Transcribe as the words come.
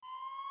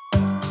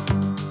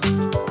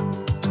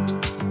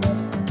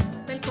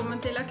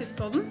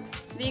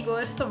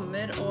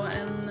sommer og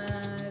en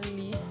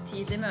lys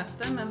tid i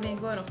møte, men vi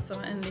går også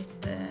en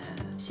litt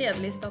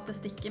kjedelig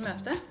statistikk i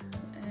møte.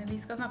 Vi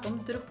skal snakke om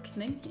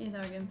drukning i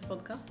dagens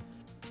podcast.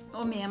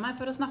 Og med meg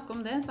for å snakke om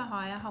det så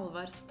har jeg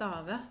Halvard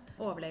Stave,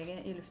 overlege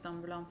i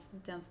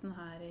luftambulansetjenesten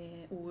her i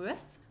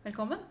OUS.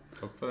 Velkommen.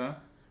 Takk for det.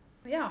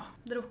 Ja,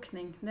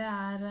 drukning. Det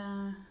er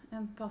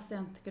en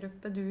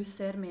pasientgruppe du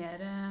ser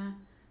mer,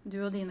 du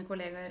og dine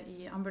kollegaer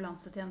i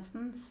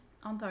ambulansetjenesten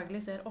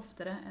antagelig ser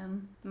oftere enn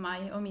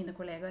meg og mine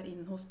kollegaer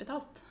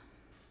innhospitalt.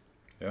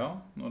 Ja,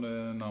 når det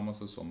nærmer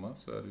seg sommer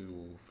så er det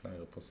jo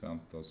flere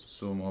pasienter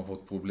som har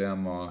fått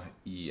problemer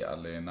i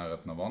eller i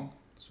nærheten av vann.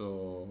 Så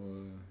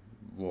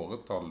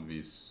våre tall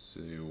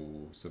viser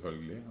jo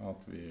selvfølgelig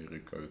at vi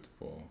rykker ut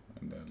på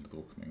en del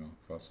drukninger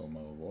hver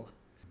sommer og vår.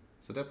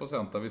 Så det er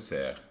pasienter vi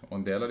ser, og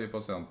en del av de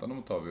pasientene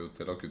tar vi jo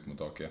til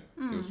akuttmottaket.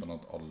 Det er jo sånn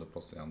at alle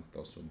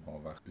pasienter som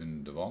har vært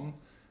under vann,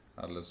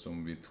 eller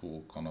som vi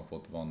tror kan ha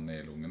fått vann i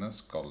lungene,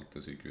 skal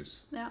til sykehus.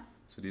 Ja.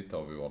 Så de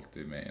tar vi jo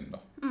alltid med inn da.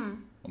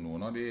 Og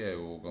noen av de er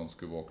jo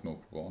ganske våkne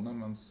oppgående,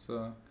 mens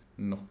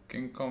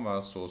noen kan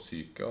være så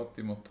syke at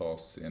de må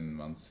tas inn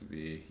mens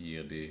vi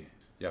gir de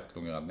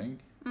hjerte-lungeredning.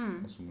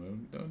 Og så må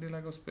de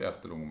legge oss på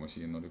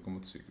hjerte-lungemaskin når de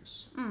kommer til sykehus.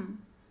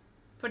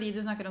 Fordi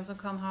du snakker om som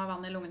kan ha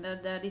vann i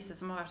lungene, det er disse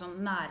som har vært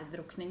sånn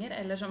nærdrukninger,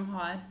 eller som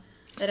har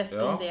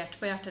respondert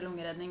på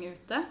hjerte-lungeredning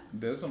ute?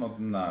 Det er sånn at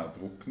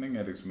nærdrukning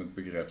er liksom et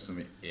begrep som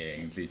vi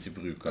egentlig ikke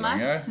bruker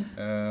lenger.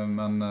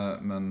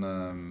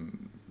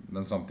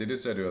 Men samtidig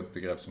så er det jo et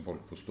begrep som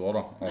folk forstår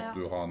da. At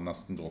du har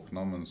nesten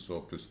druknet, men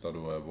så puster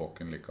du og er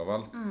våken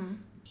likevel.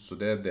 Så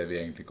det er det vi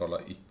egentlig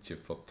kaller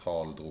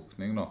ikke-fatal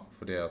drukning da.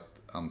 Fordi at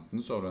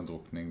enten så har du en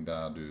drukning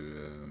der du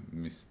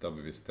mister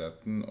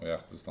bevisstheten og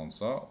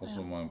hjertestanser, og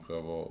så må en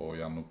prøve å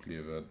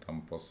gjenopplive den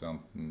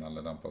pasienten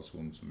eller den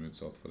personen som er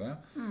utsatt for det.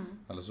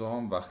 Eller så har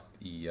han vært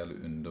i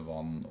eller under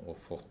vann og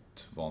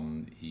fått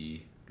vann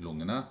i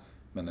lungene,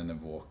 men en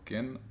er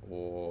våken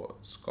og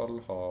skal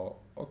ha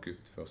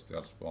akutt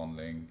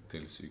førstehjelpsbehandling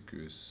til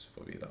sykehus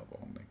for videre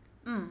behandling.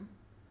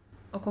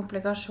 Og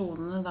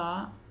komplikasjonene da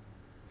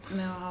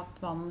med å ha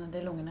hatt vann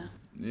i lungene?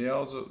 Ja,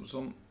 altså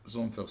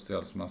sånn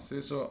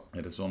førstehjelpsmessig så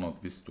er det sånn at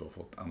hvis du har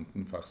fått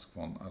enten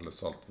ferskvann eller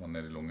saltvann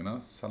ned i lungene,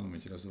 selv om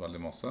ikke det er så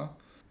veldig masse,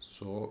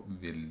 så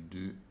vil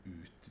du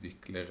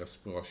utvikle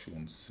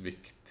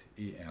respirasjonssvikt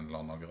i en eller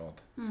annen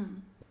grad.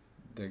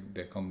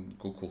 Det kan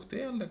gå kort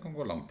tid, eller det kan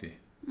gå lang tid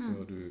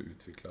før du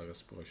utvikler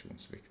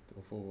respirasjonssvikt.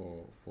 Og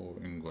for å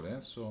unngå det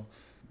så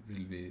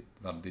vil vi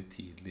veldig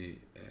tidlig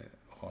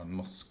ha en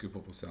maske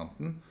på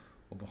pasienten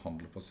og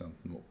behandle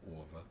pasienten med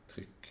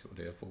overtrykk, og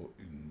det er for å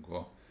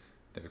unngå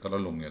det vi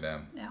kaller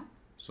lungeødem,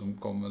 som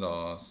kommer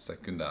da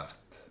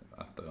sekundært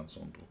etter en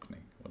sånn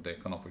drukning. Og det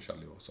kan ha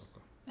forskjellige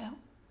årsaker. Ja.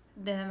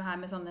 Det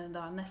her med sånne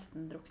da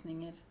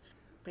nesten-drukninger,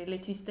 blir det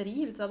litt hysteri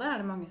ut av det?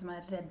 Er det mange som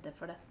er redde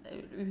for det,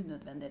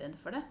 unødvendig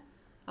redde for det?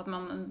 At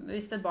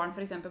hvis et barn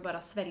for eksempel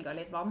bare har svelget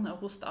litt vann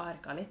og hostet og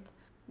harket litt,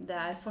 det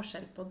er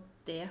forskjell på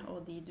det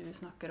og de du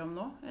snakker om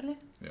nå, eller?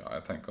 Ja,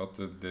 jeg tenker at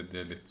det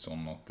er litt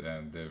sånn at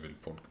det vil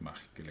folk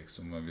merke,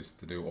 liksom.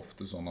 Det er jo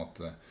ofte sånn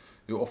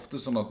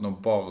at når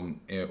barn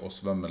er og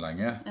svømmer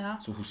lenge,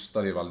 så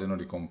hoster de veldig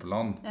når de kommer på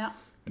land.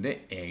 Men det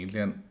er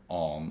egentlig en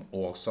annen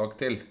årsak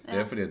til. Det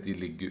er fordi at de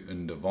ligger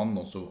under vann,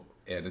 og så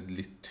er det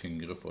litt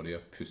tyngre for de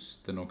å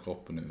puste når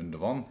kroppen er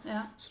under vann.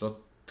 Så da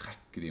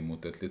trekker de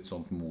mot et litt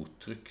sånt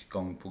mottrykk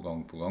gang på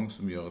gang,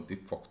 som gjør at de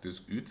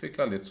faktisk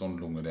utvikler litt sånn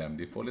lungeødem.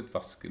 De får litt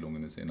væske i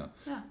lungene sine.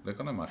 Det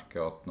kan jeg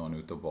merke at når en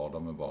er ute og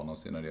bader med barna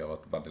sine, de har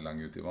vært veldig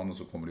lenge ute i vann, og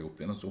så kommer de opp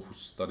igjen, og så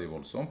hoster de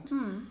voldsomt.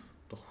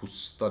 Da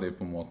hoster de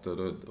på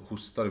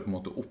en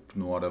måte opp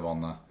noe av det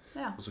vannet,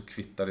 og så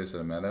kvitter de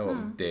seg med det,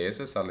 og det i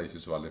seg selv er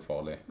ikke så veldig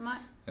farlig.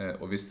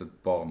 Og hvis et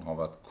barn har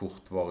vært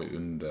kortvarig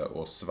under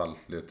og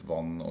svelt litt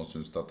vann og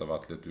synes at det har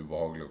vært litt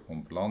ubehagelig å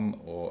komme på land,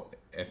 og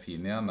er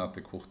fin igjen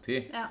etter kort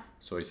tid,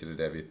 så er ikke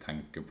det vi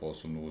tenker på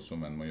som noe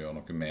som en må gjøre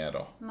noe med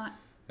da.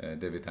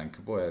 Det vi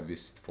tenker på er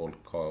hvis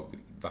folk har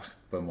vært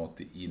på en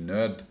måte i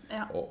nød,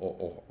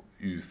 og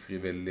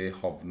ufrivillig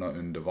havnet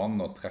under vann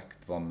og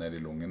trekt vann ned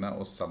i lungene,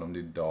 og selv om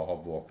de da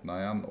har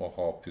våknet igjen og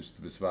har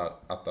pustebesvær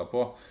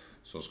etterpå,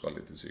 så skal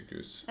de til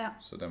sykehus.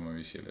 Så det må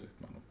vi skille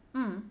litt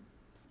mellom.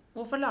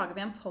 Hvorfor lager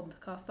vi en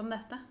podcast om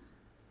dette?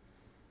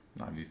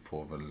 Nei, vi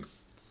får vel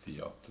si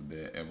at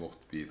det er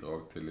vårt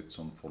bidrag til litt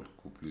sånn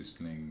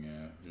folkeopplysning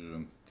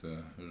rundt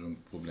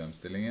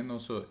problemstillingen,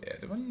 og så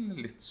er det vel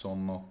litt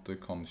sånn at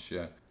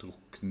kanskje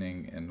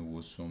drukning er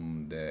noe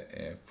som det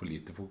er for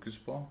lite fokus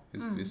på.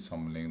 Hvis vi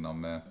sammenligner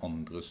med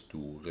andre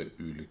store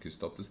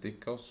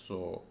ulykkesstatistikker,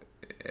 så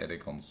er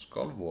det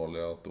ganske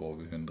alvorlig at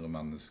over 100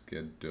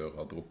 mennesker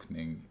dør av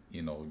drukning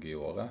i Norge i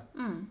året.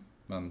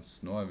 Mens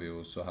nå er vi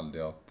jo så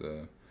heldige at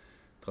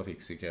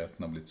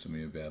trafikksikkerheten har blitt så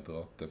mye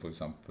bedre at det for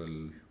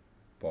eksempel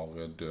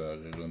bare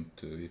dør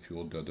i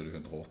fjor døde det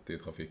 180 i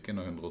trafikken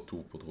og 102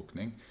 på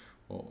drukning.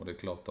 Og det er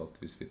klart at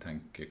hvis vi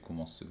tenker hvor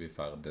masse vi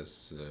ferdes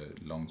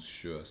langs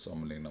sjø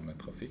sammenlignet med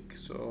trafikk,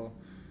 så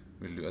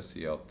vil jeg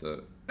si at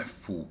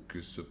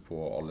fokuset på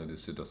alle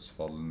disse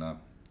dødsfallene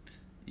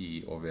i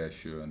og ved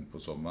sjøen på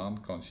sommeren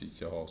kanskje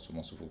ikke har så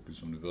masse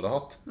fokus som du burde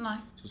hatt. Nei.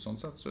 Så sånn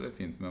sett så er det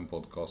fint med en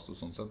podcast, og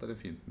sånn sett er det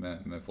fint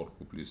med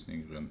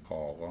folkeopplysning rundt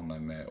parene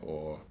med å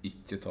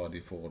ikke ta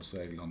de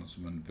forholdsreglene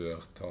som en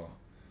bør ta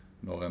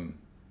når en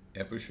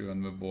er på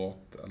sjøen med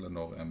båt, eller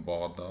når en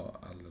bader,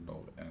 eller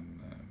når en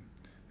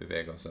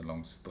beveger seg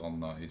langs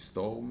stranda i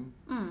storm,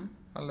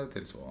 eller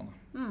tilsvarende.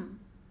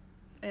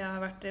 Jeg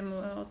har vært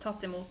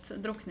tatt imot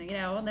drukninger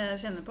jeg også. Det jeg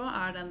kjenner på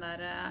er den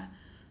der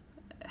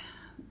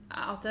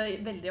at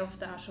det veldig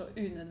ofte er så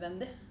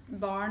unødvendig.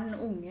 Barn,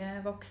 unge,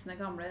 voksne,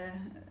 gamle,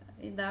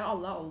 det er jo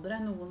alle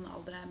aldre. Noen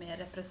aldre er mer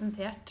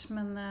representert,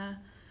 men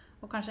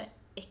og kanskje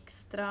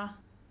ekstra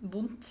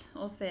vondt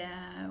å se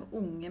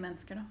unge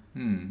mennesker da.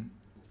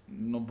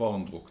 Når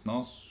barn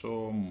drukner,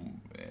 så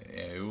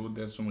er jo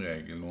det som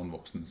regel noen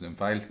voksne sin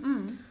feil.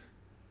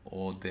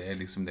 Og det er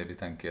liksom det vi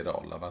tenker er det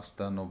aller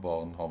verste, når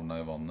barn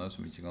havner i vannet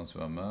som ikke kan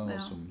svømme,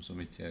 og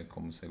som ikke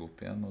kommer seg opp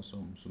igjen, og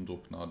som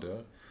drukner og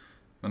dør.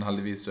 Men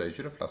heldigvis så er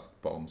ikke det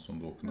flest barn som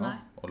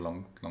drukner, og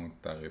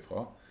langt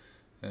derifra.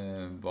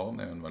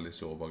 Barn er jo en veldig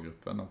sårbar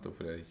gruppe,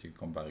 nettopp fordi de ikke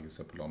kan berge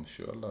seg på land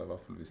selv, da, i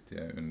hvert fall hvis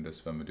de er under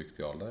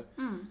svømmedyktig alder.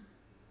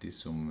 De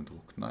som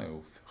drukner er jo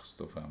først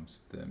og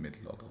fremst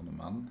middelaldrende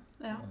menn.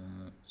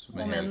 Og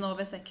menn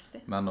over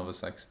 60. Menn over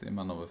 60,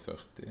 menn over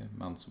 40,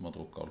 menn som har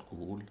drukket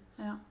alkohol,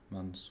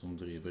 menn som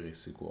driver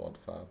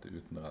risikoadferd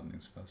uten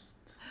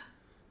redningsvest.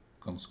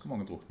 Ganske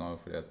mange drukner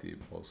jo fordi at de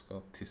bare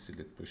skal tisse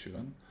litt på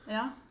sjøen.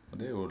 Og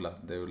det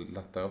er jo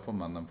lettere for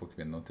menn enn for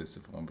kvinner å tisse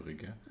fra en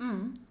brygge.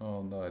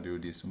 Og da er det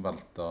jo de som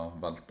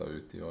velter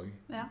ut i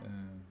også,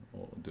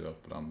 og dør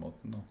på den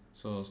måten. Da.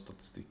 Så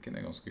statistikken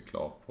er ganske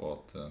klar på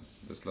at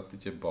det er slett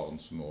ikke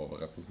barn som er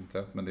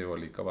overrepresentert, men det er jo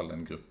likevel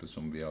en gruppe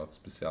som vi har et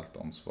spesielt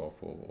ansvar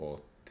for å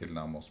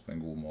tilnærme oss på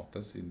en god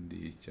måte, siden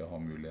de ikke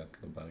har mulighet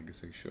til å berge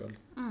seg selv.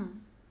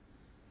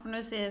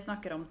 Når vi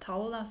snakker om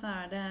tall, da, så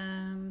er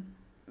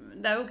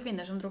det er jo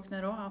kvinner som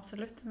drukner også,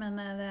 absolutt, men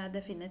det er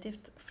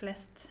definitivt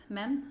flest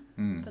menn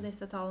på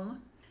disse tallene.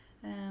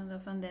 Det er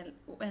også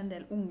en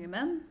del unge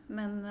menn,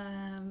 men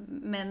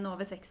menn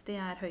over 60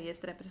 er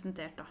høyest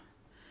representert da.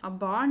 Av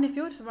barn i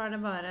fjor så var det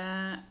bare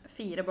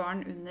 4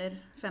 barn under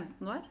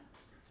 15 år.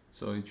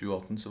 Så i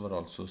 2018 så var det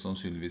altså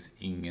sannsynligvis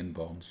ingen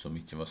barn som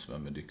ikke var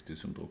svømmedyktige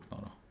som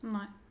drukner da.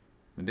 Nei.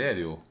 Men det er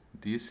det jo,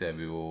 de ser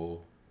vi jo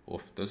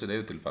ofte, så det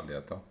er jo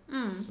tilfeldigheter.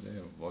 Så det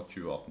var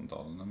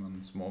 2018-tallene, men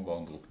små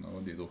barn drukner,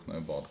 og de drukner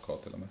jo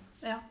badkar til og med.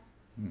 Ja.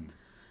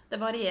 Det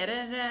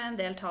varierer en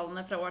del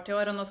tallene fra år til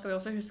år, og nå skal vi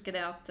også huske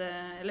det at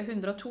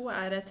 102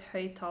 er et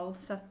høyt tall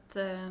sett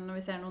når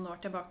vi ser noen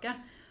år tilbake.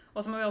 Og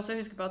så må vi også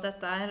huske på at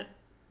det er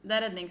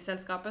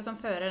Redningsselskapet som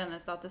fører denne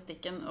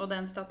statistikken, og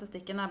den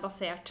statistikken er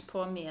basert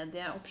på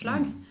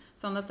medieoppslag,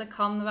 sånn at det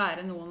kan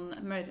være noen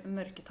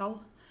mørketall.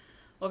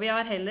 Og vi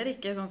har heller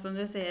ikke, sånn som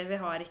du sier,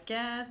 vi har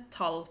ikke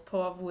tall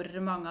på hvor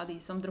mange av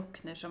de som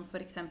drukner som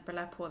for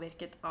eksempel er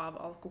påvirket av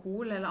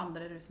alkohol eller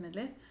andre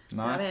rusmidler. Det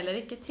har vi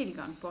heller ikke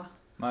tilgang på.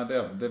 Nei,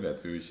 det vet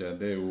vi jo ikke.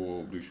 Det er jo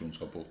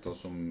obduksjonsrapporter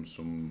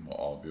som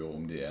avgjør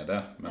om de er det.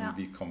 Men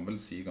vi kan vel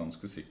si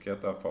ganske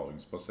sikkert,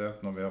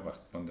 erfaringsbasert, når vi har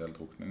vært på en del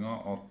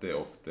drukninger, at det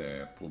ofte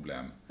er et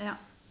problem.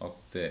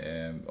 At det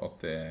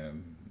er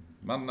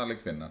menn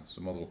eller kvinner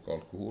som har drukket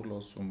alkohol,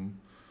 og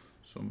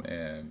som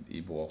er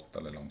i båt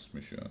eller langs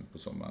med sjøen på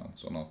sommeren.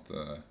 Sånn at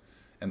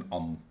en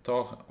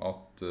antar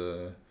at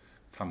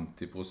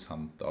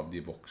 50% av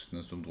de voksne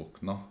som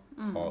drukner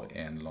har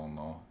en eller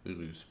annen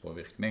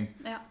ruspåvirkning.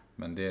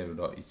 Men det er jo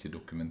da ikke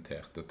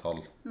dokumenterte tall.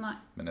 Nei.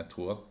 Men jeg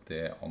tror at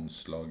det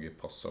anslaget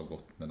passer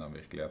godt med den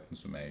virkeligheten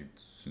som jeg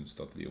synes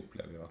at vi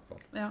opplever i hvert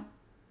fall. Ja.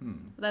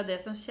 Det er det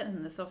som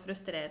kjennes så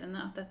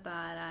frustrerende, at dette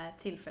er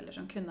tilfeller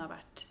som kunne ha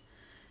vært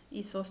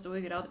i så stor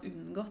grad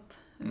unngått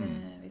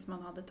hvis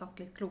man hadde tatt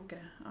litt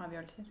klokere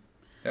avgjørelser.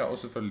 Ja, og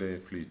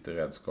selvfølgelig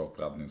flyteredskap,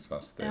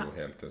 redningsvest er jo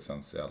helt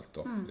essensielt.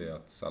 Fordi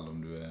at selv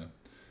om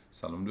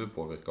du er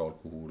påvirket av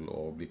alkohol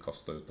og blir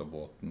kastet ut av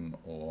båten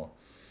og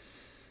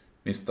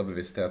mister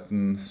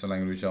bevisstheten, så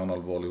lenge du ikke har en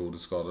alvorlig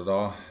hodeskade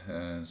da,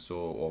 så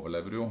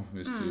overlever du jo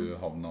hvis du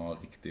havner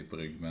riktig på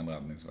rygg med en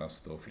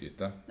redningsvest og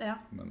flyter.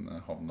 Men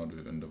havner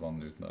du under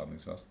vann uten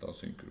redningsvest, da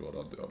synker du, og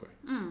da dør du.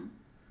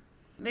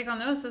 Vi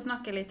kan jo også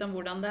snakke litt om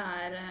hvordan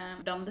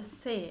det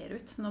ser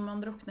ut når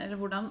man drukner,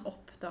 eller hvordan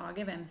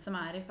oppdage hvem som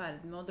er i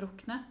ferd med å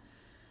drukne.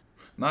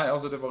 Nei,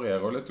 altså det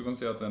varierer litt. Du kan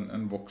si at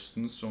en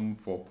voksen som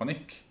får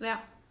panikk,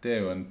 det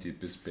er jo en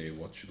typisk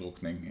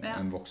Baywatch-drukning.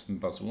 En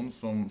voksen person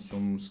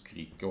som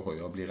skriker og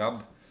hoier og blir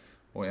redd.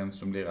 Og en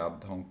som blir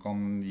redd, han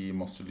kan gi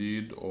masse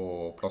lyd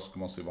og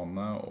plaske masse i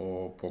vannet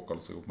og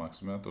påkalle seg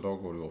oppmerksomhet, og da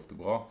går det jo ofte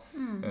bra.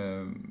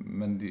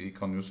 Men de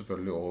kan jo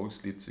selvfølgelig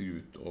også slite seg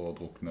ut og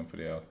drukne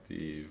fordi at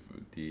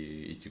de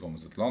ikke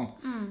kommer seg til land.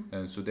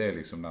 Så det er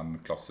liksom den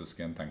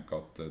klassiske, en tenker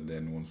at det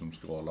er noen som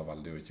skråler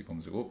veldig og ikke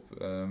kommer seg opp.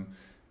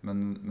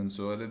 Men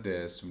så er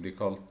det som blir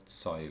kalt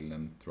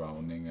silent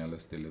drowning eller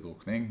stille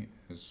drukning,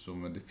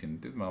 som er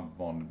definitivt mer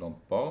vanlig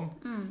blant barn,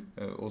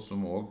 og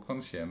som også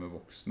kan skje med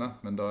voksne.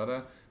 Men da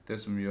er det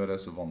som gjør det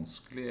så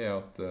vanskelig, er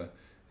at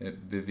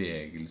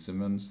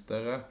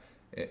bevegelsemønsteret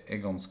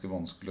er ganske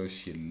vanskelig å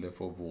skille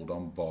for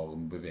hvordan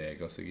barn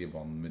beveger seg i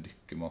vann med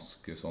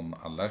dykkemaske sånn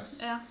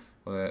ellers. Ja.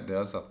 Og det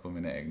har jeg sett på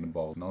mine egne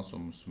barn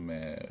som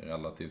er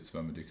relativt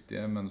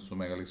svømmedyktige, men som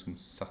jeg har liksom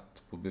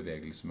sett på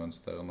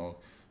bevegelsesmønsteret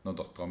når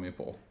datteren min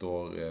på 8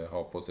 år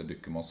har på seg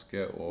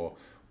dykkemaske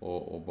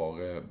og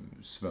bare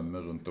svømmer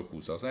rundt og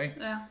koser seg,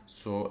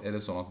 så er det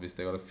sånn at hvis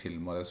jeg hadde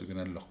filmet det, så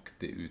kunne jeg lagt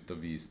det ut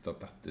og vist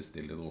at dette er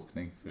stille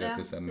drukning, fordi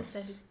det ser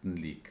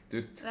nesten likt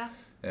ut.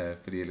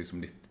 For de er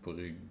liksom litt på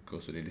rygg, og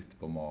så er de litt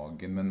på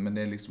magen, men det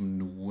er liksom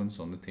noen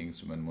sånne ting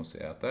som en må se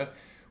etter.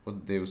 Og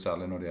det er jo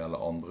særlig når det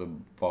gjelder andre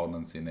barn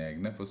enn sine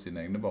egne, for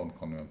sine egne barn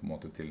kan jo på en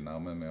måte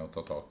tilnærme med å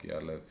ta tak i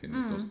eller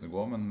finne ut hvordan det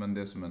går, men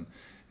det som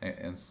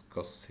en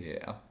skal se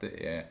etter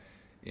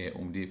er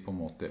om de på en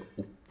måte er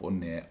opp og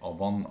ned av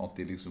vann, at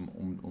de liksom,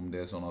 om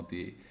det er sånn at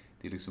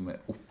de liksom er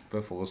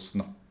oppe for å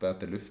snappe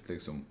etter luft,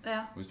 liksom.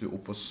 Ja. Hvis du er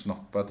oppe og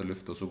snapper etter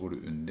luft, og så går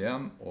du under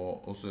igjen,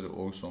 og så er det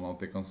også sånn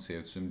at det kan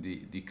se ut som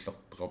de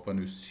klatrer på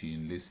en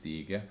usynlig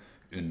stige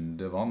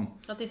under vann.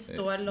 At de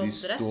står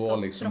loddrett de står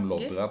liksom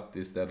loddrett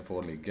i stedet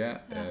for å ligge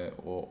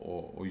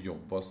og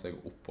jobber seg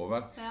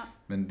oppover. Ja.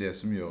 Men det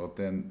som gjør at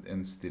det er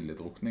en stille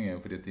drukning er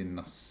jo fordi at de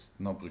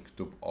nesten har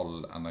brukt opp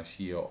all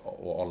energi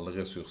og alle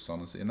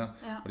ressursene sine.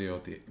 Ja. Og det gjør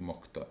at de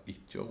makter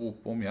ikke å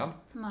rope om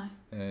hjelp. Nei.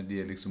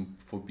 De er liksom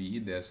forbi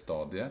det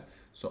stadiet.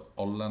 Så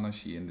all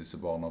energien disse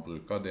barna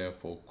bruker, det er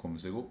for å komme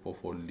seg opp og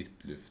få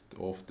litt luft.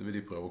 Og ofte vil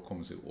de prøve å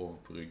komme seg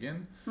over på ryggen.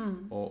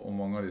 Og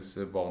mange av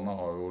disse barna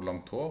har jo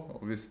langt hår.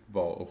 Og hvis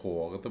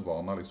håret til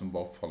barna liksom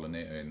bare faller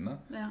ned i øynene,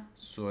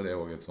 så er det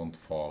også et sånt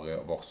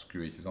farevarsku,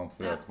 ikke sant?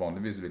 Fordi at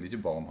vanligvis vil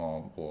ikke barn ha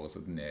håret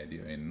sitt ned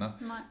i øynene.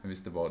 Nei. Men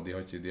hvis de har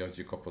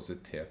ikke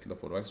kapasitet til å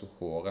få det vekk, så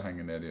håret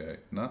henger ned i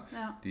øynene.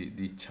 Ja.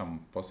 De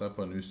kjemper seg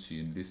på en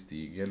usynlig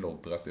stige,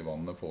 loddrett i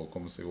vannet for å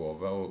komme seg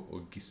over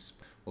og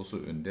gisp. Og så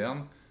under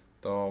igjen.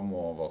 Da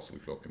må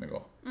varselklokkene gå.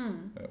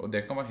 Og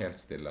det kan være helt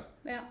stille.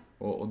 Ja.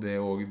 Og det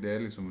er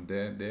liksom,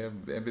 det er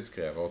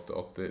beskrevet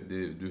at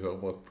du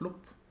hører bare et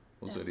plopp,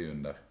 og så er de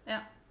under.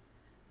 Ja,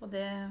 og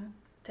det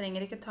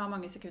trenger ikke ta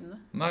mange sekunder.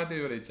 Nei, det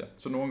gjør det ikke.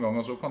 Så noen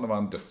ganger så kan det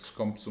være en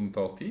dødskamp som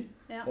tar tid,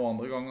 og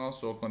andre ganger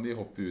så kan de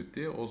hoppe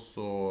uti, og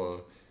så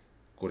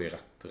går de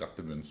rett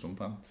til bunns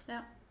omtrent.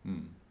 Ja.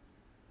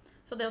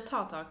 Så det å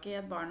ta tak i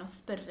et barn og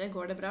spørre,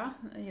 går det bra?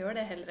 Gjør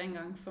det heller en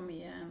gang for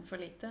mye enn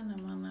for lite når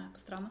man er på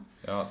stranden?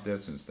 Ja,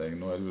 det synes jeg.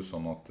 Nå er det jo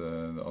sånn at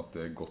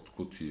det er godt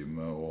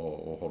kutyme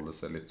å holde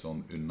seg litt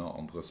sånn unna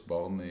andres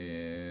barn.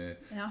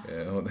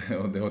 Og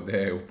det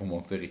er jo på en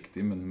måte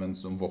riktig, men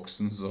som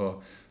voksen så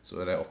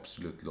er det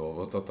absolutt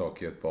lov å ta tak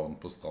i et barn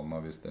på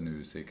stranden hvis den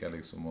er usikker,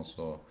 liksom, og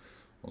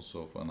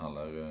så får en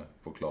heller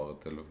forklare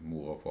til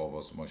mor og far hva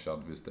som har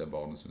skjedd hvis det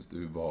barnet synes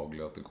det er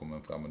ubehagelig at det kommer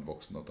en fremmed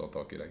voksen og tar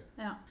tak i deg.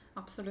 Ja,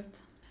 absolutt.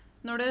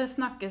 Når det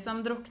snakkes om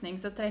drukning,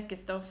 så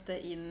trekkes det ofte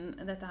inn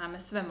dette her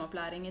med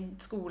svømmeopplæring i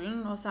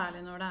skolen, og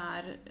særlig når det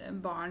er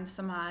barn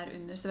som er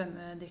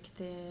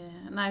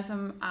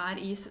som er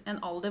i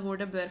en alder hvor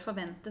det bør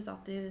forventes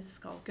at de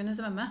skal kunne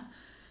svømme,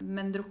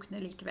 men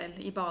drukner likevel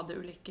i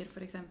badeulykker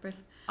for eksempel.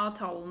 Av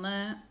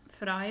tallene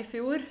fra i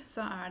fjor,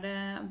 så er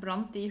det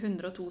blant de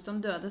 102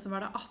 som døde, så var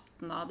det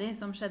 18 av de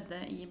som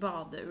skjedde i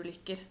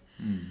badeulykker.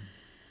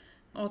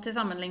 Og til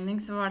sammenligning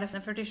så var det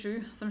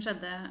 47 som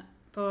skjedde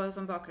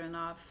som bakgrunn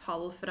av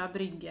fall fra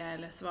brygge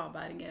eller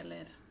svaberg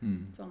eller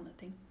sånne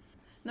ting.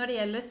 Når det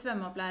gjelder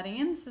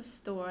svømmeopplæringen, så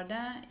står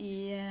det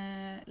i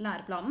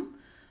læreplanen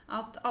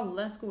at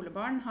alle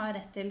skolebarn har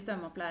rett til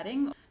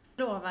svømmeopplæring.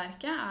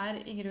 Lovverket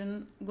er i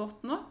grunn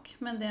godt nok,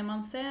 men det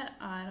man ser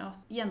er at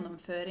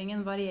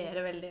gjennomføringen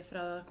varierer veldig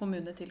fra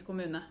kommune til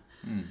kommune.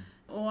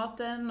 Og at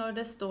når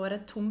det står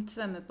et tomt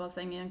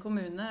svømmebasseng i en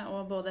kommune,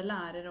 og både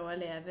lærere og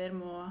elever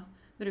må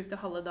bruke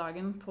halve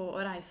dagen på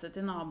å reise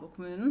til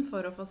nabokommunen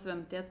for å få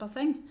svømt i et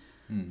basseng,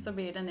 så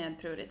blir det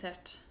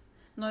nedprioritert.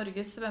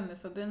 Norges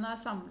svømmeforbund har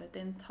samlet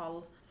inn tall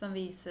som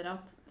viser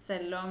at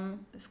selv om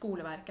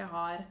skoleverket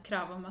har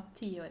krav om at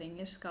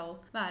 10-åringer skal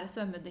være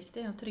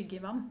svømmedyktige og trygge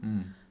i vann,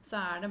 så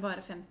er det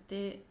bare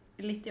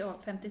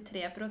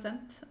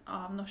 53%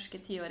 av norske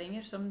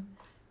 10-åringer som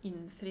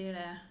innfrir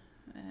det,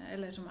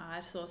 eller som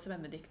er så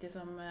svømmedyktige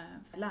som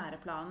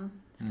læreplanen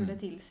skulle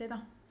tilsi da.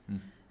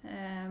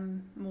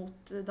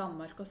 Mot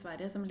Danmark og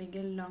Sverige, som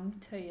ligger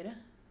langt høyere.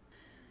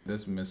 Det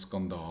som er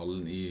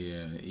skandalen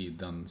i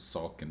den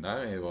saken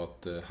der, er jo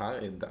at her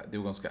er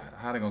det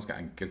ganske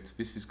enkelt.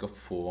 Hvis vi skal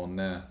få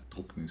ned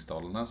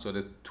drukningstallene, så er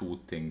det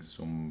 2 ting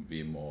som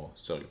vi må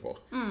sørge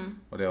for.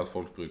 Og det er at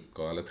folk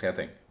bruker, eller 3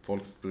 ting.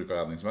 Folk bruker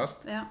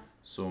redningsvest,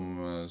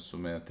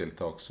 som er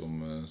tiltak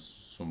som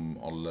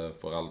alle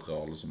foreldre,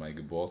 alle som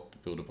eier båt,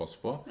 burde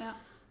passe på. Ja.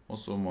 Og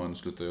så må en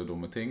slutte å gjøre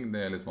dumme ting.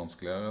 Det er litt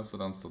vanskeligere, så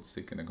den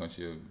statistikken er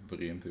kanskje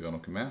vrien til å gjøre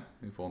noe med.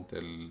 I forhold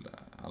til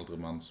eldre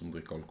menn som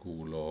drikker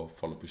alkohol og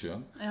faller på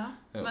sjøen. Ja,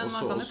 men man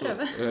kan jo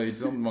prøve. Ikke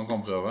sant? Man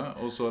kan prøve.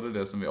 Og så er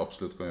det som vi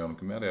absolutt kan gjøre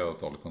noe med, det er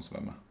at alle kan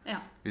svømme. Ja.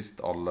 Hvis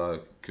alle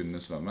kunne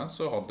svømme,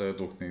 så hadde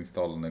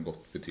drukningstallene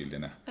gått betydelig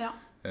ned. Ja.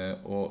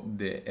 Og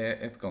det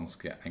et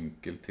ganske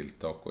enkelt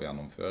tiltak å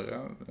gjennomføre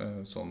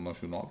sånn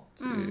nasjonalt,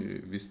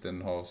 hvis den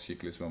har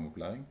skikkelig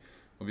svømmeopplæring.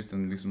 Og hvis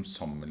den liksom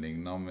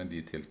sammenligner med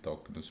de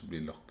tiltakene som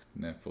blir lagt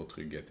ned for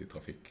trygghet i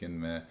trafikken,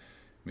 med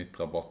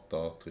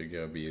midtrabatter,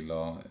 tryggere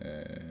biler,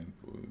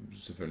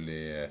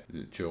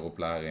 selvfølgelig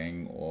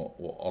kjøreopplæring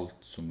og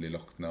alt som blir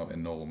lagt ned av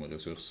enorme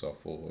ressurser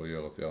for å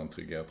gjøre at vi har en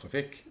tryggere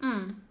trafikk.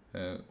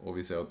 Og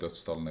vi ser at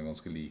dødstallene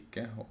ganske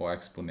like, og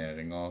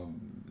eksponeringen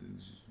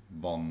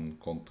vann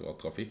kontra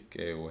trafikk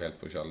jo helt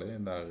forskjellig.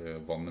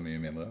 Der vann mye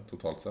mindre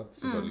totalt sett,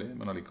 selvfølgelig,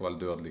 men allikevel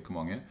dør det like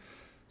mange.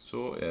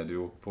 Så det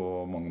jo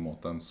på mange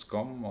måter en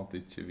skam at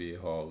ikke vi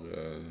har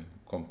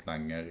kommet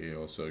lenger i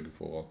å sørge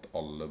for at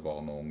alle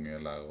barn og unge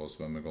lærer å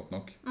svømme godt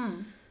nok.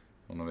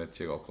 Og nå vet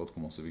ikke jeg akkurat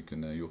hvor mye vi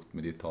kunne gjort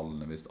med de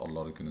tallene hvis alle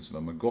hadde kunnet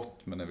svømme godt,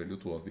 men jeg vil jo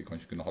tro at vi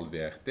kanskje kunne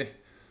halvert de.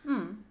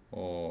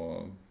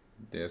 Og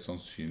det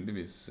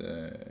sannsynligvis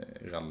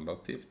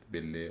relativt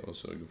billig å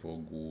sørge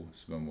for god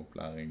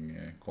svømmeopplæring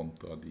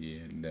kontra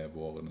de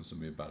leveårene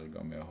som vi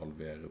berger med å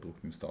halvere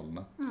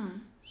drukningstallene.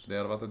 Så det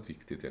hadde vært et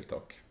viktig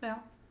tiltak. Ja.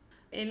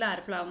 I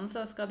læreplanen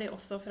så skal de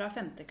også fra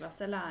 5.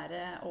 klasse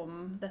lære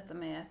om dette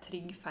med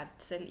trygg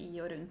ferdsel i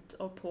og rundt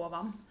og på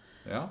vann.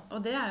 Ja.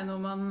 Og det jo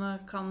noe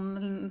man kan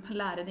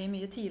lære de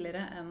mye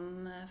tidligere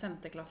enn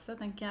 5. klasse,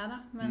 tenker jeg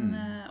da. Men,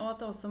 og at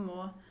det også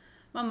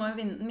man må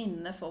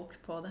minne folk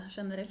på det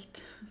generelt.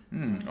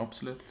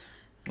 Absolutt.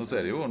 Og så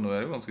nå det jo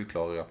ganske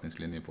klare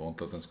retningslinjer for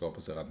at en skal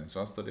på seg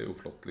redningsvest, og det jo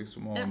flott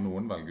liksom, og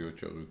noen velger jo å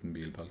kjøre uten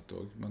bilbelte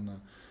også, men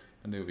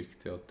det jo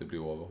viktig at det blir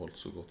overholdt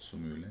så godt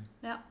som mulig.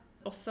 Ja.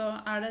 Også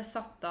det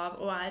satt av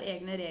og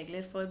egne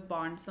regler for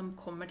barn som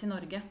kommer til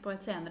Norge på et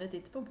senere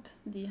tidspunkt.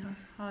 Det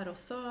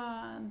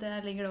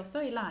ligger det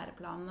også i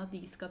læreplanen at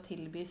de skal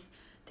tilbys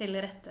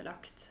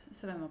tilrettelagt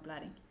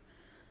svømmeopplæring.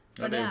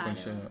 Ja, det jo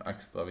kanskje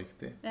ekstra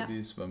viktig, for de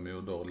svømmer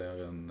jo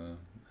dårligere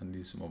enn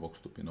de som har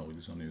vokst opp i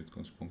Norge sånn i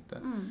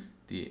utgangspunktet.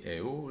 De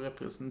jo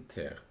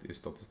representert i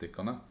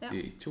statistikkene. De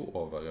ikke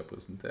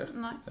overrepresentert,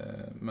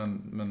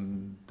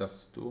 men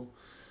desto...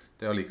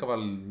 Det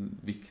likevel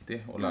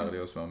viktig å lære de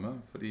å svømme,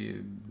 fordi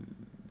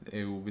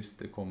jo hvis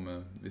det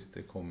kommer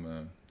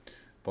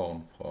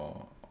barn fra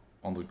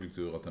andre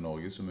kulturer til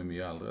Norge som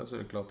mye eldre, så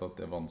det klart at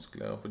det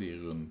vanskeligere for de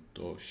rundt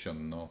å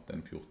skjønne at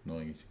en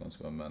 14-åring ikke kan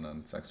svømme enn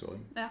en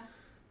 6-åring. Ja.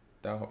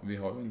 Vi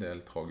har jo en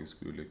del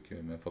tragiske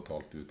ulykker med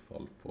fatalt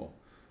utfall på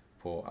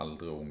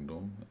eldre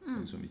ungdom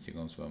som ikke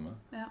kan svømme.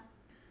 Ja.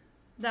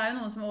 Det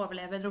jo noen som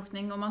overlever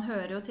drukning, og man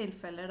hører jo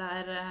tilfeller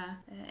der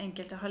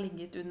enkelte har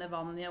ligget under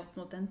vann i opp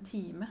mot en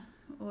time,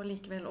 og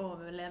likevel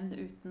overlevd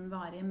uten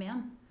varige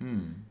men.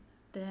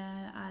 Det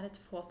et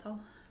fåtall.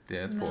 Det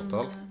et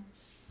fåtall.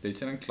 Det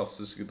ikke den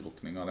klassiske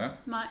drukningen det.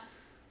 Nei.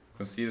 Jeg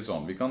kan si det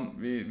sånn,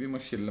 vi må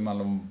skille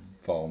mellom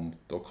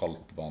varmt og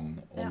kaldt vann,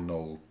 og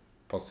når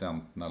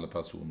pasienten eller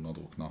personen har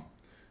druknet.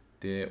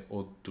 Det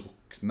å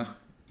drukne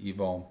i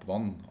varmt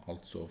vann,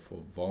 altså få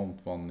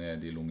varmt vann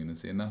ned i lungene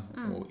sine,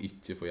 og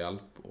ikke få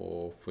hjelp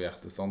og få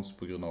hjertestans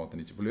på grunn av at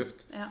den ikke får luft,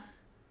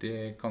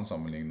 det kan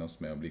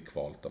sammenlignes med å bli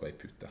kvalt av en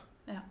pute.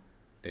 Ja.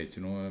 Det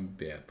ikke noe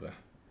bedre,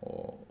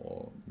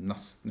 og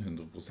nesten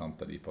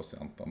 100% av de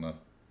pasientene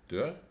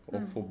dør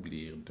og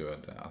forblir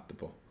døde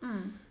etterpå.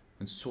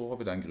 Men så har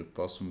vi den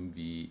gruppa som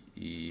vi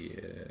i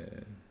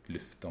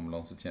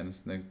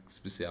luftambulansetjenesten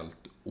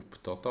spesielt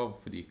opptatt av,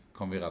 for de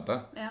kan vi redde.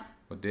 Ja.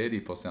 Og det de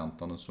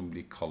pasientene som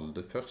blir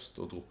kalde først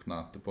og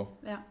drukner etterpå.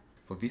 Ja.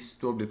 For hvis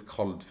du har blitt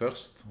kald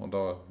først, og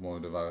da må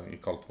det være i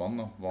kaldt vann,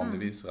 da,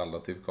 vanligvis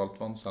relativt kaldt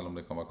vann, selv om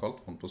det kan være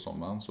kaldt vann på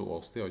sommeren, så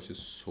årstid har ikke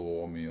så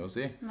mye å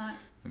si. Nei.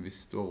 Men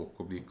hvis du har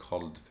rukket å bli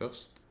kald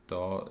først,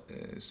 da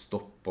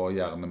stopper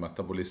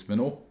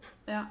hjernemetabolismen opp.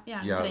 Ja,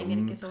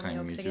 hjernen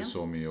trenger ikke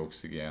så mye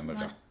oksygen,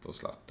 rett og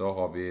slett. Da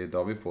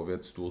får vi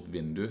et stort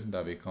vindu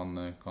der vi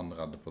kan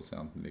redde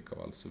pasienten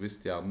likevel. Så hvis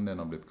hjernen din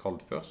har blitt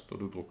kald først,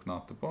 og du drukner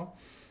etterpå,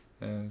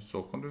 så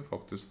kan du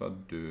faktisk være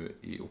død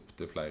i opp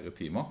til flere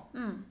timer,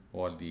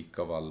 og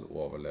likevel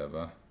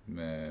overleve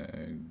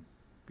med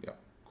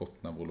godt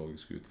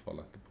nevrologisk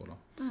utfall etterpå. Da.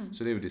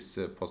 Så det jo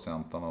disse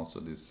pasientene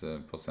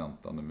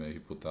med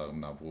hypoterm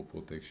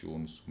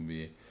nevroproteksjon som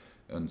vi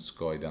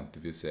ønsker å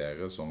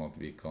identifisere, sånn at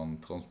vi kan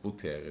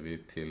transportere de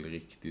til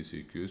riktig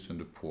sykehus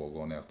under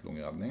pågående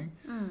hjertelungeredning,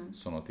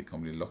 sånn at de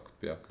kan bli lagt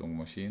på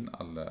hjertelungemaskin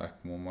eller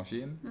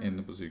ECMO-maskin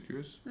inne på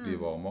sykehus, bli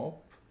varmet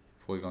opp,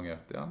 få i gang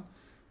hjertet igjen,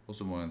 og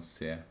så må en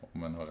se om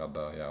en har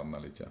reddet hjernen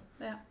eller ikke.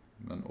 Ja.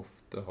 Men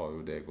ofte har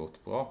jo det gått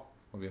bra,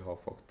 og vi har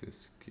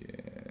faktisk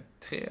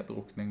 3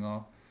 drukninger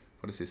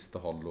for det siste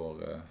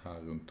halvåret her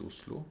rundt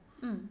Oslo,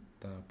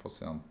 der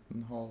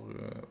pasienten har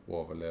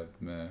overlevd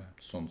med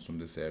sånn som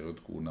det ser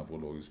ut god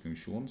nevrologisk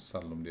funksjon,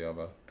 selv om de har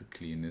vært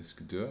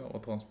klinisk død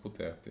og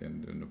transportert inn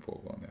under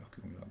pågående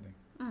hjertelungeredning.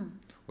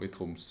 Og i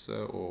Tromsø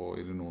og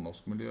i det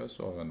nordnorske miljøet så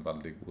har vi en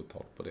veldig god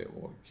tall på det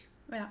også.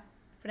 Ja.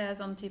 For det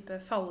sånn type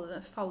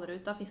faller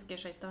ut av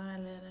fiskeskøyta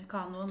eller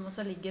kanoen, og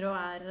så ligger og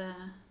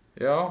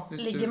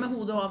ligger med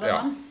hodet over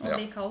vann og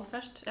blir kald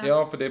først. Ja,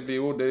 for det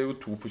er jo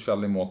to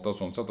forskjellige måter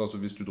sånn sett. Altså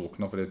hvis du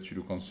drukner fordi du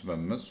ikke kan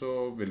svømme, så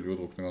vil du jo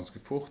drukne ganske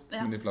fort.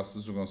 Men de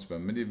fleste som kan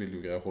svømme, de vil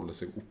jo greie å holde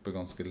seg oppe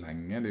ganske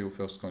lenge. Det er jo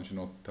først kanskje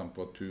når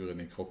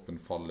temperaturen i kroppen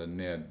faller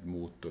ned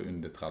mot og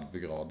under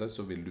 30 grader,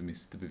 så vil du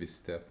miste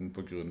bevisstheten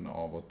på grunn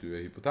av at du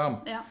er hypoterm.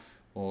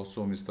 Og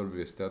så mister du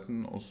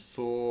bevisstheten, og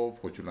så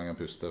får du ikke lenger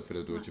puste,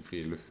 fordi du har ikke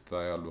fri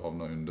luftvei, eller du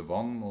havner under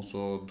vann, og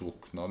så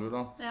drukner du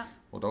da.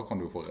 Og da kan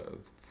du få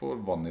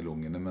vann i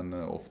lungene, men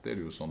ofte er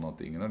det jo sånn at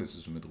ingen av disse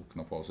som er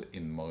drukner får så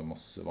innmari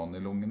masse vann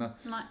i lungene.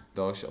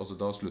 Da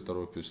slutter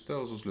du å puste,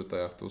 og så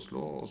slutter hjertet å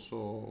slå, og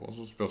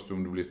så spørs det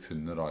om du blir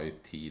funnet da i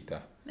tide.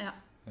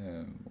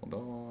 Og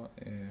da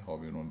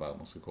har vi jo noen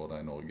verdensrekorder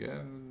i Norge,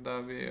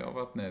 der vi har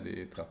vært nede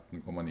i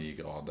 13,9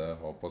 grader,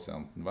 har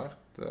pasienten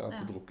vært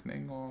etter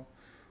drukning,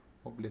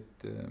 og blitt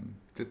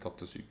tatt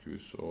til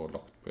sykehus og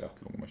lagt på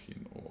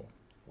hjerte-lungemaskin og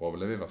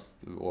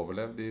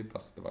overlevd i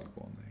beste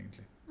velgående,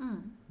 egentlig.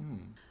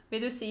 Vil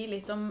du si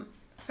litt om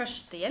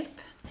førstehjelp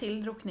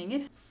til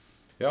drukninger?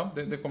 Ja,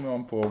 det kommer jo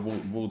an på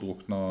hvor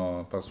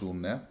drukna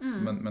personen er.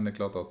 Men det er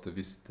klart at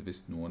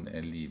hvis noen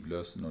er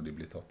livløse når de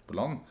blir tatt på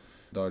land,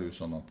 da er det jo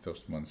sånn at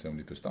først må man se om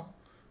de puster.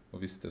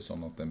 Og hvis det er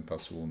sånn at en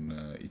person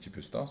ikke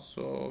puster,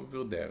 så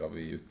vurderer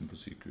vi utenfor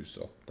sykehus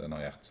at den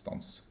har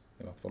hjertestans.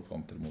 I hvert fall frem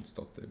til det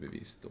motsatte er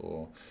bevist.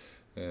 Og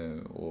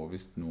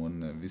hvis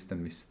en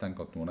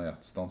mistenker at noen har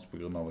hjertestans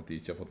på grunn av at de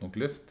ikke har fått nok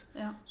luft,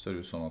 så er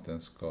det jo sånn at en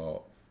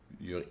skal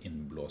gjøre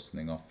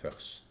innblåsninger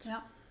først.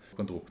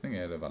 På en drukning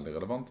er det veldig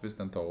relevant. Hvis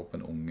en tar opp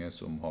en unge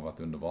som har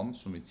vært under vann,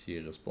 som ikke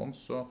gir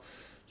respons,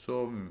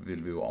 så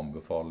vil vi jo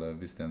anbefale,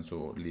 hvis det er en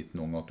så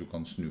liten unge at du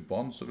kan snu på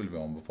han, så vil vi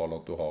anbefale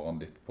at du har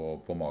han litt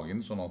på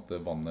magen, sånn at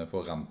vannet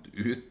får rent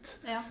ut.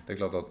 Det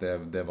er klart at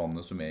det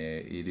vannet som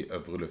er i de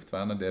øvre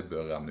luftveiene, det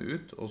bør renne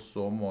ut, og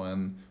så må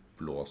en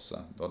blåse.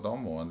 Da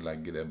må en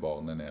legge det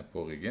barnet ned på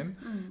ryggen,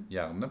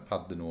 gjerne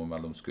padde noe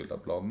mellom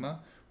skulderbladene,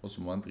 og så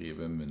må en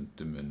drive munn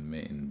til munn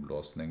med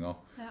innblåsninger.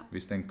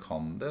 Hvis en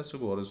kan det, så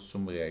går det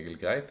som regel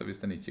greit, og hvis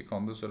en ikke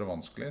kan det, så er det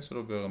vanskelig, så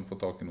da bør en få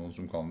tak i noen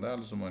som kan det,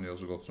 eller så må en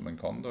gjøre så godt som en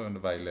kan det,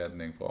 under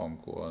veiledning fra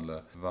AMK, eller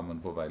hvem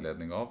en får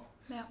veiledning av.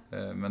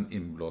 Men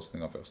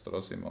innblåsninger først, og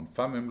da sier man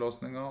 5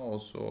 innblåsninger, og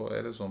så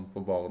er det sånn på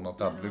barna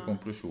 30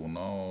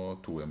 kompresjoner og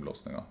 2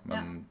 innblåsninger.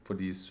 Men for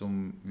de som,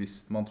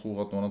 hvis man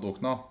tror at noen har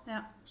druknet,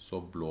 så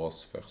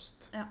blås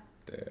først.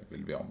 Det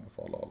vil vi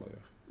anbefale alle å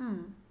gjøre.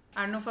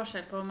 Er det noen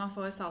forskjell på om man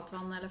får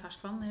saltvann eller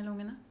ferskvann i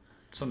lungene?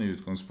 Sånn i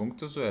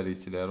utgangspunktet så er det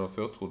ikke det. Da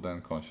før trodde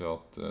en kanskje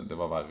at det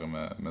var verre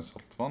med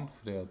saltvann,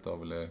 fordi at da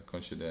ville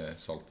kanskje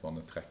det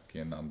saltvannet trekke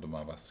inn enda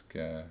mer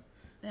væske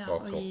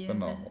fra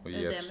kroppen og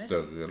gi et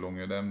større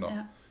lungeødem da.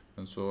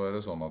 Men så er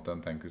det sånn at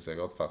en tenker seg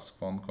at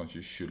ferskvann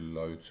kanskje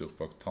skyller ut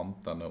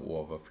surfaktant, denne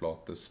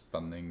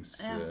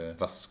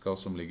overflatespenningsvæsker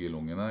som ligger i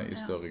lungene i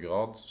større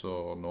grad,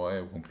 så nå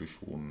er jo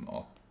konklusjonen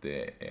at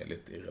det er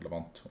litt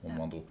irrelevant om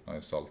man drukner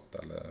i salt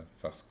eller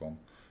ferskvann.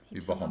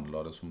 Vi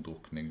behandler det som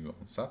drukning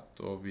uansett,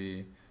 og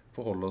vi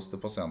forholder oss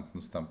til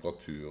pasientens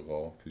temperatur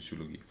og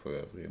fysiologi for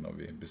øvrig når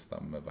vi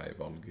bestemmer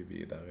veivalget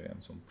videre i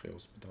en sånn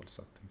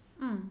prehospitalsetting.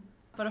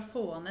 For å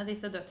få ned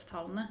disse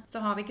dødstallene,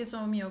 så har vi ikke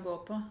så mye å gå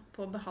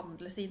på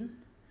behandlersiden.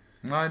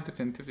 Nei,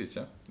 definitivt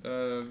ikke.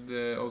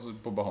 Altså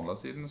på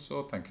behandlersiden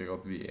så tenker jeg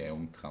at vi er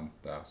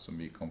omtrent der som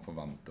vi kan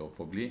forvente å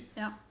forbli.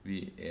 Vi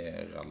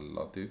er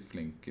relativt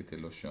flinke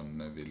til å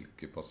skjønne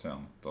hvilke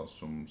pasienter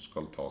som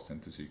skal tas inn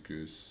til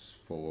sykehus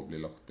for å bli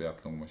lagt på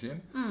hjerte-lungemaskin.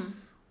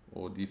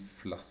 Og de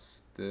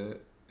fleste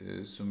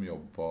som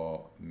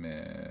jobber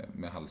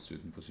med helse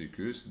utenfor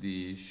sykehus,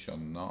 de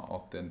skjønner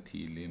at en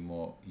tidlig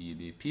må gi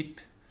de pip.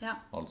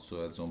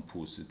 Altså et sånn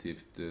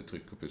positivt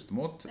trykk å puste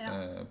mot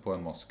på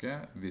en maske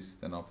hvis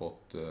den har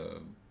fått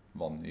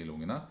vann i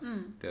lungene.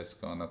 Det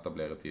skal en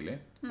etablere tidlig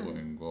for å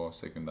unngå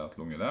sekundært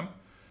lungeødem.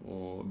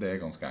 Og det er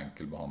ganske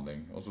enkel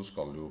behandling. Og så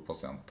skal jo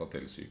pasienter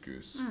til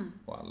sykehus.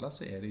 Og ellers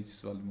er det ikke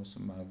så veldig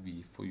mye mer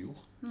vi får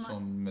gjort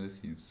sånn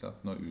medisinsk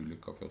sett når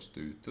ulykker først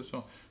er ute.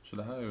 Så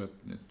det her er jo et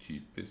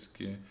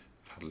typisk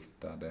felt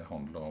der det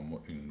handler om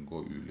å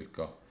unngå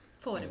ulykker.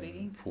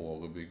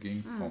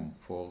 Forebygging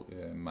framfor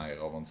mer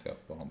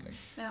avansert behandling.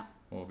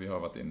 Og vi har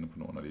vært inne på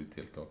noen av de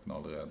tiltakene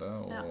allerede,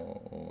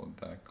 og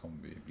der kan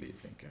vi bli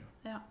flinkere.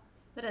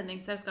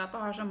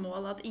 Redningsselskapet har som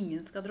mål at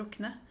ingen skal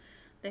drukne.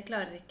 Det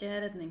klarer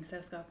ikke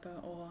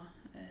Redningsselskapet å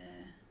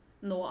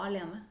nå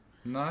alene.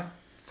 Nei,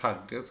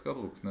 færre skal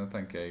drukne,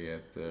 tenker jeg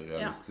er et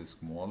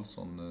realistisk mål.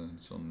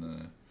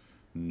 Sånne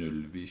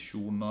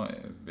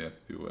nullvisjoner vet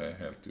vi jo er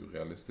helt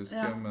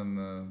urealistiske, men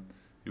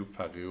jo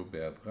færre jo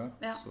bedre,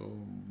 så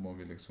må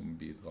vi liksom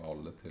bidra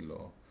alle til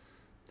å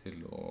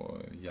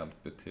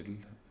hjelpe til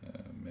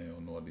med å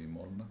nå de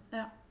målene.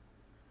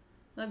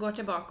 Når jeg går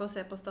tilbake og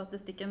ser på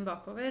statistikken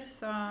bakover,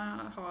 så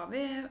har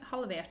vi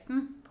halvert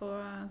den på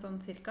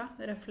sånn cirka,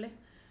 røffelig,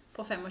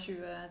 på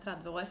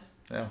 25-30 år.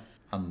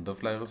 Enda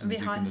flere som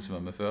ikke kunne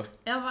svømme før.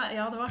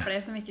 Ja, det var flere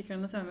som ikke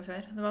kunne svømme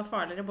før. Det var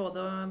farligere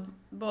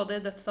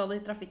både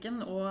dødstallet i trafikken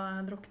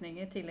og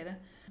drukninger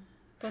tidligere.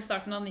 På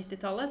starten av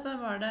 90-tallet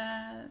så var det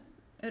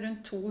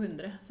rundt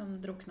 200 som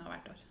drukner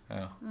hvert år.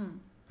 Ja.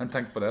 Men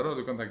tenk på det da,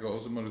 og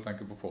så må du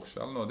tenke på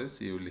forskjellen, og det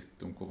sier jo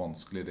litt om hvor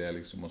vanskelig det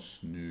liksom å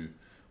snu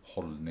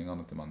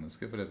holdningene til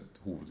mennesker, for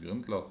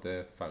hovedgrunnen til at det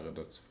er færre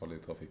dødsfall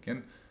i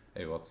trafikken,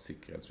 er jo at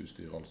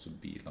sikkerhetsutstyr, altså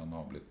bilene,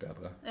 har blitt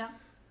bedre. Ja.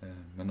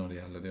 Men når det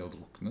gjelder det å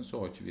drukne, så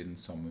har ikke vi den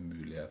samme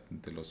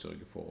muligheten til å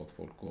sørge for at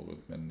folk går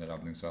ut med en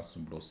redningsvest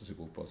som blåser seg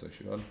opp av seg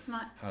selv.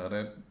 Nei. Her er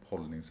det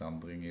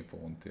holdningsendring i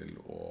forhold til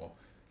å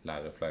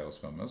lære flere å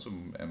svømme,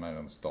 som er mer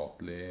et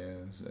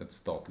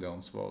statlig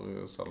ansvar,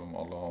 selv om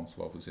alle har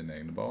ansvar for sine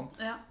egne barn.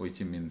 Ja. Og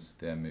ikke minst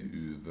det med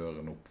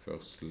uvøren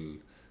oppførsel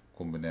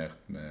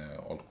kombinert med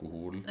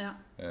alkohol,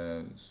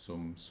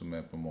 som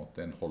er på en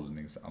måte en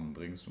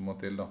holdningsendring som må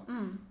til da.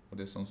 Og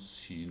det er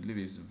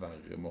sannsynligvis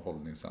verre med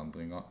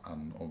holdningsendringer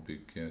enn å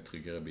bygge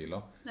tryggere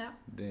biler. Ja.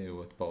 Det er jo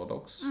et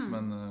paradoks,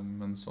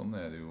 men sånn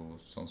er det jo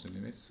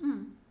sannsynligvis.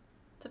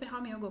 Så vi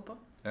har mye å gå på.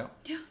 Ja.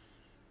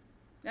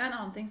 Ja, en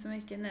annen ting som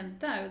vi ikke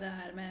nevnte er jo det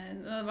her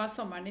med, når det var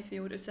sommeren i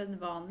fjor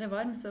usedvanlig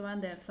varm, så var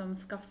en del som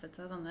skaffet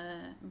seg sånne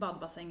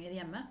badebassenger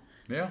hjemme.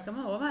 Ja. Det skal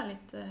man også være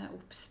litt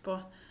obs på.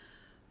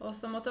 Og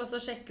så måtte jeg også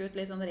sjekke ut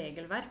litt sånn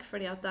regelverk,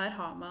 fordi at der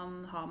har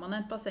man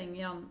et basseng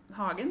i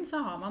hagen, så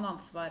har man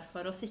ansvar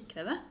for å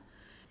sikre det.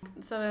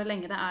 Så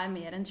lenge det er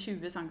mer enn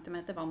 20 cm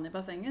vann i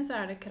bassenget,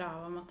 så er det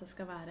krav om at det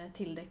skal være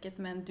tildekket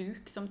med en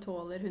duk som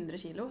tåler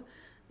 100 kilo,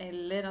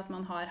 eller at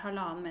man har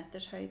 1,5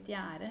 meters høyt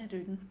gjerde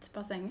rundt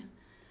bassenget.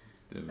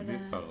 Det er de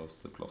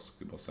færreste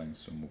plaskebasseng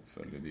som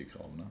oppfølger de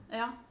kravene.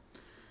 Ja.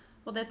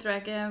 Og det tror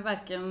jeg ikke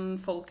hverken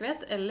folk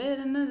vet, eller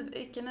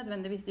ikke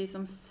nødvendigvis de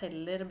som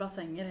selger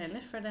bassenger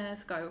heller, for det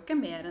skal jo ikke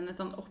mer enn et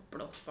sånn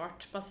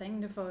oppblåsbart basseng.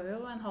 Du får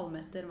jo en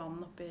halvmeter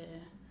vann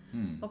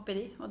oppi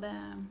de, og det,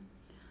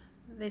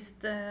 hvis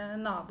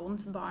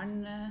naboens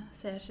barn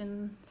ser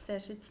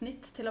sitt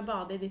snitt til å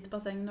bade i ditt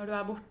basseng når du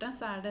er borte,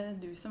 så er det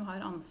du som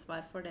har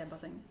ansvar for det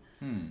bassenget.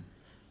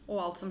 Og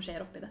alt som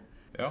skjer oppi det.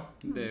 Ja,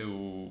 det er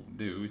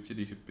jo ikke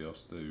de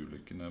hyppigste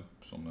ulykkene,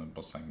 sånne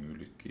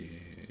bassengulykker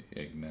i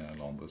egne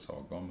eller andres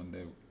hager, men det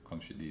er jo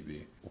kanskje de vi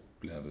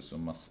opplever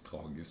som mest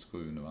tragiske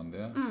og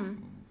unødvendige.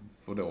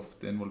 For det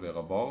ofte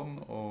involverer barn,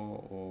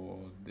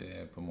 og det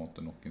er på en måte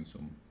noen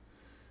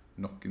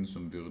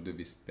som burde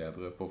visst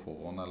bedre på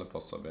forhånd, eller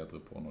passet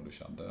bedre på når det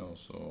skjedde, og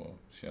så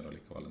skjer det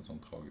likevel en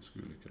sånn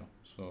tragisk ulykke da.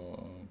 Så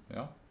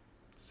ja,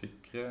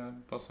 sikre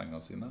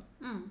bassengene sine,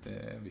 det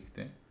er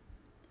viktig.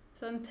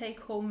 Så en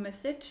take-home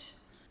message?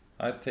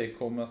 Nei,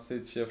 take-home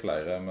message er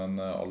flere, men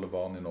alle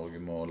barn i Norge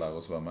må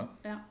lære å svømme.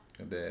 Ja.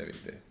 Det er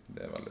viktig.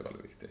 Det er veldig,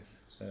 veldig viktig.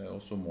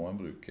 Og så må en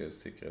bruke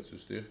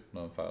sikkerhetsutstyr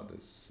når en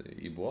ferdes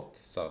i båt,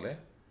 særlig.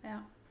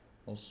 Ja.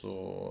 Og så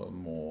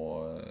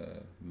må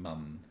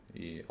menn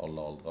i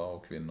alle aldre,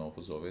 og kvinner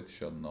for så vidt,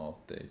 skjønne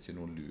at det er ikke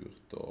noe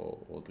lurt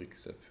å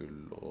drikke seg full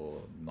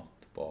og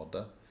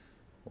nattbade.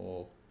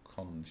 Og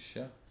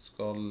kanskje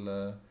skal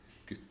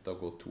gutter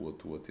gå 2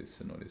 og 2 og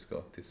tisse når de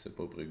skal tisse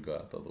på brygga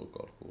etter å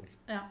drukke alkohol.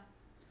 Ja.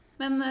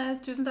 Men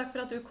tusen takk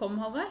for at du kom,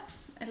 Halvard.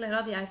 Eller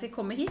at jeg fikk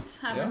komme hit,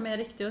 er vel mer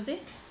riktig å si.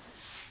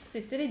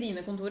 Sitter i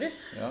dine kontorer.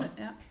 Ja.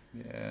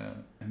 Vi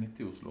er midt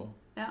i Oslo.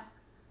 Ja.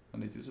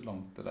 Men det er ikke så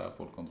langt til der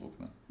folk kan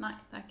drukne. Nei,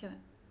 det er ikke det.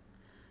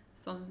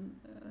 Sånn,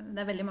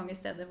 det er veldig mange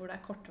steder hvor det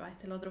er kort vei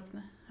til å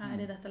drukne her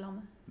i dette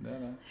landet. Det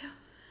er det. Ja.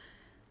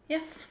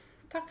 Yes,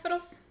 takk for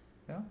oss.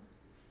 Ja.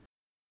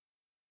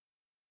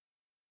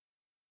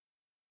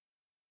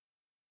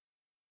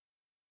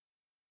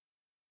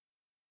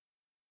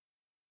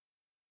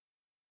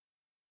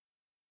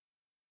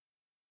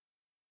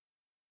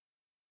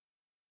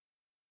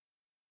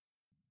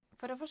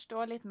 For å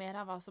forstå litt mer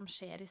av hva som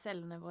skjer i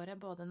cellene våre,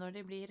 både når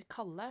de blir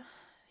kalde,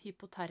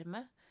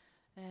 hypoterme,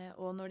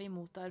 og når de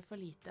mottar for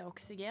lite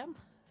oksygen,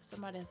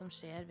 som er det som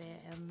skjer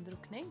ved en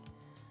drukning,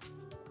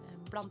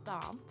 blant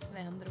annet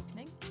ved en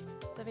drukning,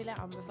 så vil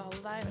jeg anbefale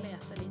deg å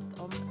lese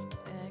litt om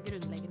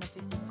grunnleggende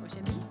fysikk og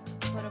kjemi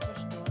for å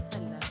forstå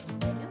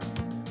celleomlegget.